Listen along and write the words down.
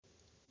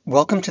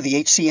Welcome to the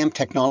HCM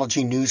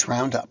Technology News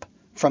Roundup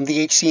from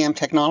the HCM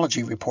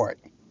Technology Report.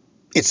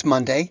 It's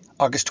Monday,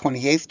 August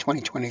 28th,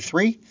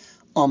 2023,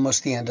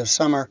 almost the end of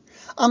summer.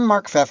 I'm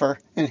Mark Pfeffer,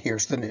 and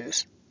here's the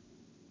news.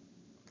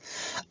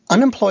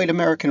 Unemployed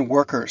American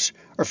workers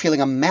are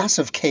feeling a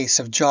massive case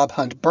of job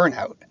hunt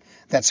burnout.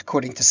 That's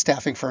according to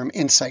staffing firm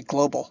Insight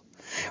Global.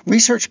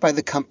 Research by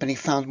the company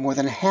found more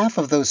than half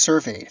of those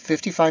surveyed,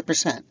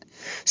 55%,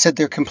 said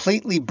they're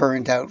completely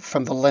burned out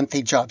from the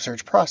lengthy job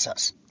search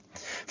process.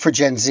 For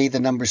Gen Z, the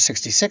number is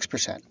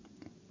 66%.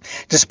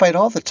 Despite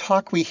all the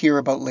talk we hear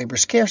about labor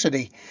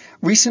scarcity,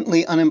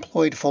 recently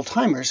unemployed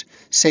full-timers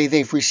say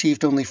they've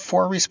received only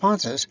 4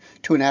 responses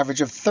to an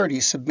average of 30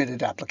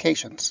 submitted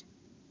applications.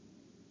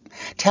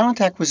 Talent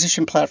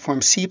acquisition platform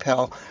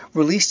Ceipal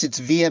released its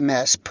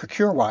VMS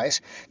Procurewise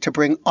to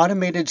bring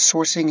automated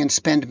sourcing and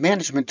spend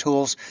management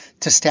tools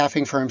to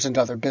staffing firms and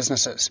other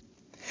businesses.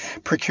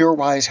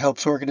 Procurewise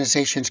helps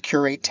organizations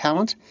curate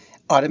talent,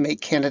 automate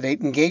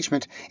candidate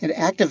engagement, and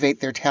activate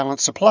their talent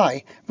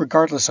supply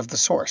regardless of the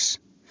source.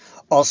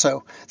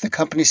 Also, the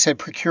company said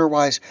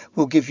Procurewise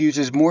will give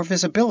users more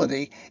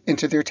visibility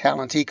into their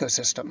talent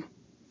ecosystem.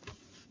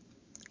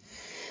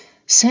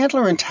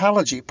 Sandler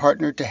Intelligy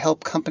partnered to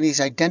help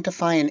companies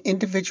identify an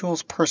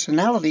individual's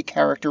personality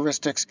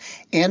characteristics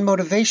and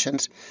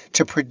motivations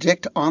to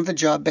predict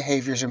on-the-job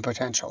behaviors and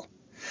potential.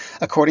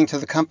 According to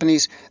the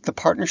companies, the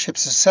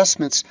partnership's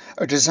assessments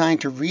are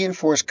designed to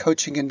reinforce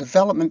coaching and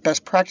development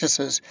best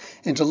practices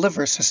and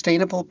deliver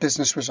sustainable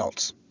business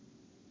results.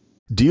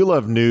 Do you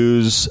love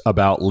news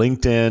about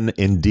LinkedIn,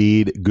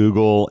 Indeed,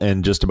 Google,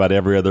 and just about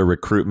every other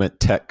recruitment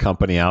tech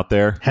company out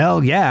there?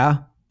 Hell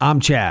yeah. I'm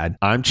Chad.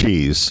 I'm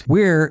Cheese.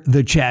 We're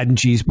the Chad and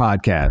Cheese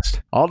Podcast.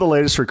 All the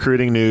latest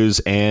recruiting news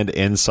and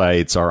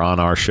insights are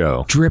on our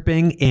show.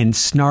 Dripping in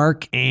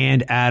snark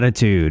and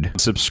attitude.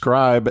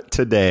 Subscribe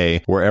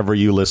today wherever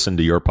you listen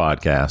to your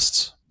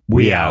podcasts.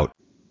 We out.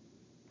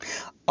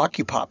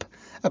 Occupop,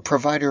 a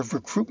provider of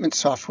recruitment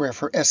software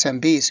for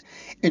SMBs,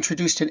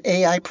 introduced an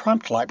AI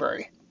prompt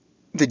library.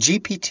 The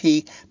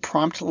GPT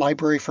Prompt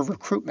Library for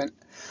Recruitment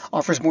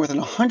offers more than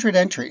 100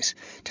 entries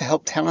to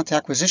help talent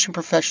acquisition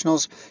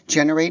professionals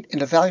generate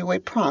and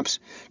evaluate prompts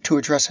to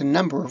address a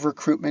number of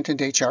recruitment and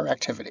HR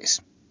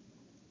activities.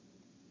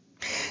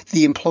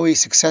 The employee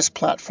success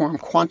platform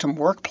Quantum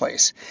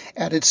Workplace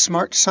added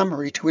Smart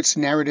Summary to its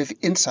Narrative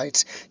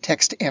Insights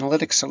text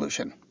analytics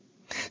solution.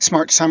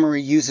 Smart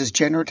Summary uses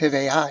generative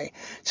AI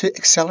to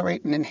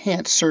accelerate and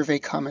enhance survey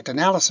comment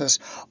analysis,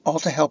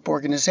 all to help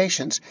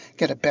organizations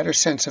get a better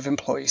sense of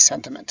employee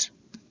sentiment.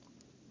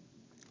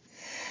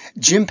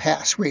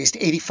 Gympass raised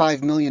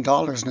 $85 million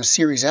in a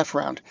Series F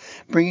round,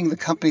 bringing the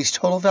company's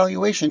total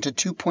valuation to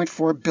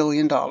 $2.4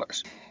 billion.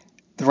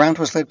 The round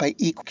was led by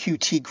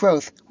EQT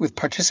Growth, with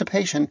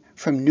participation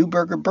from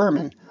Neuberger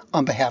Berman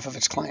on behalf of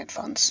its client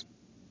funds.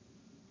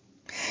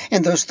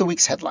 And those are the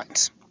week's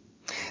headlines.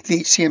 The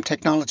HCM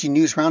Technology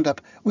News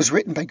Roundup was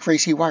written by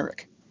Gracie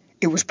Wyrick.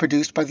 It was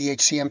produced by the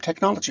HCM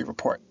Technology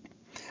Report.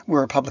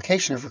 We're a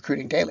publication of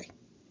Recruiting Daily.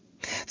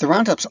 The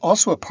Roundup's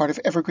also a part of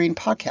Evergreen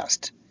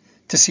Podcast.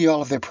 To see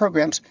all of their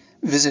programs,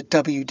 visit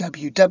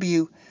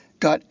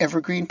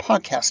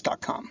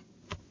www.evergreenpodcast.com.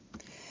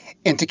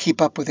 And to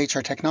keep up with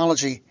HR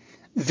technology,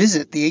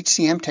 visit the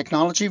HCM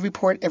Technology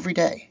Report every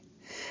day.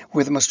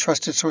 We're the most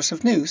trusted source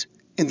of news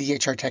in the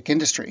HR tech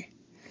industry.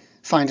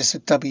 Find us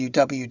at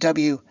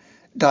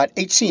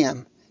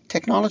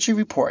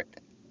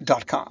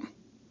www.hcmtechnologyreport.com.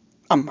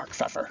 I'm Mark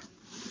Pfeffer.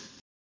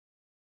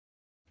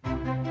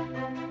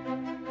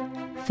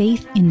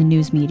 Faith in the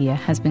news media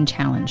has been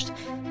challenged,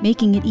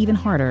 making it even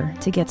harder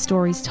to get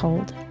stories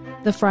told.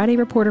 The Friday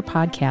Reporter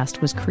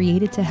podcast was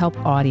created to help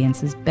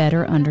audiences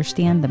better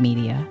understand the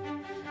media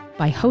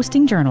by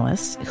hosting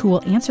journalists who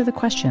will answer the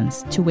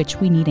questions to which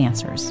we need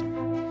answers.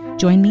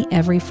 Join me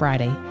every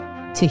Friday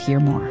to hear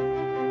more.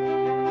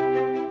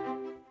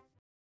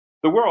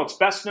 The world's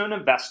best-known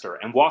investor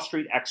and Wall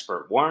Street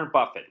expert Warren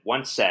Buffett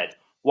once said,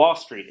 "Wall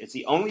Street is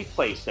the only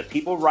place that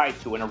people ride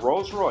to in a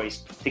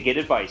Rolls-Royce to get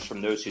advice from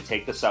those who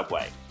take the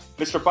subway."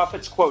 Mr.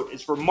 Buffett's quote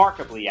is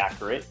remarkably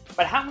accurate,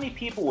 but how many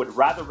people would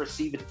rather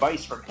receive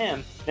advice from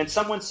him than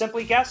someone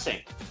simply guessing?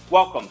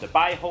 Welcome to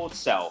Buy, Hold,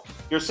 Sell,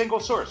 your single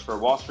source for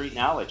Wall Street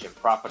knowledge and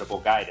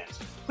profitable guidance.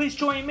 Please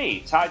join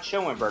me, Todd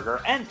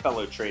Schoenberger, and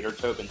fellow trader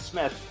Tobin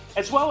Smith,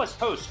 as well as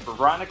host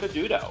Veronica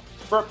Dudo,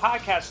 for a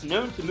podcast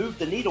known to move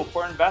the needle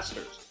for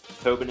investors.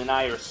 Tobin and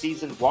I are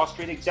seasoned Wall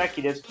Street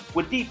executives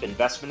with deep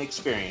investment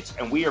experience,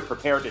 and we are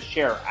prepared to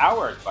share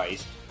our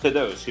advice to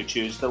those who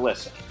choose to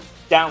listen.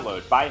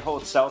 Download Buy,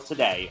 Hold, Sell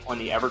today on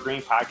the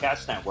Evergreen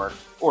Podcast Network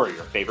or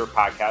your favorite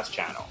podcast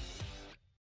channel.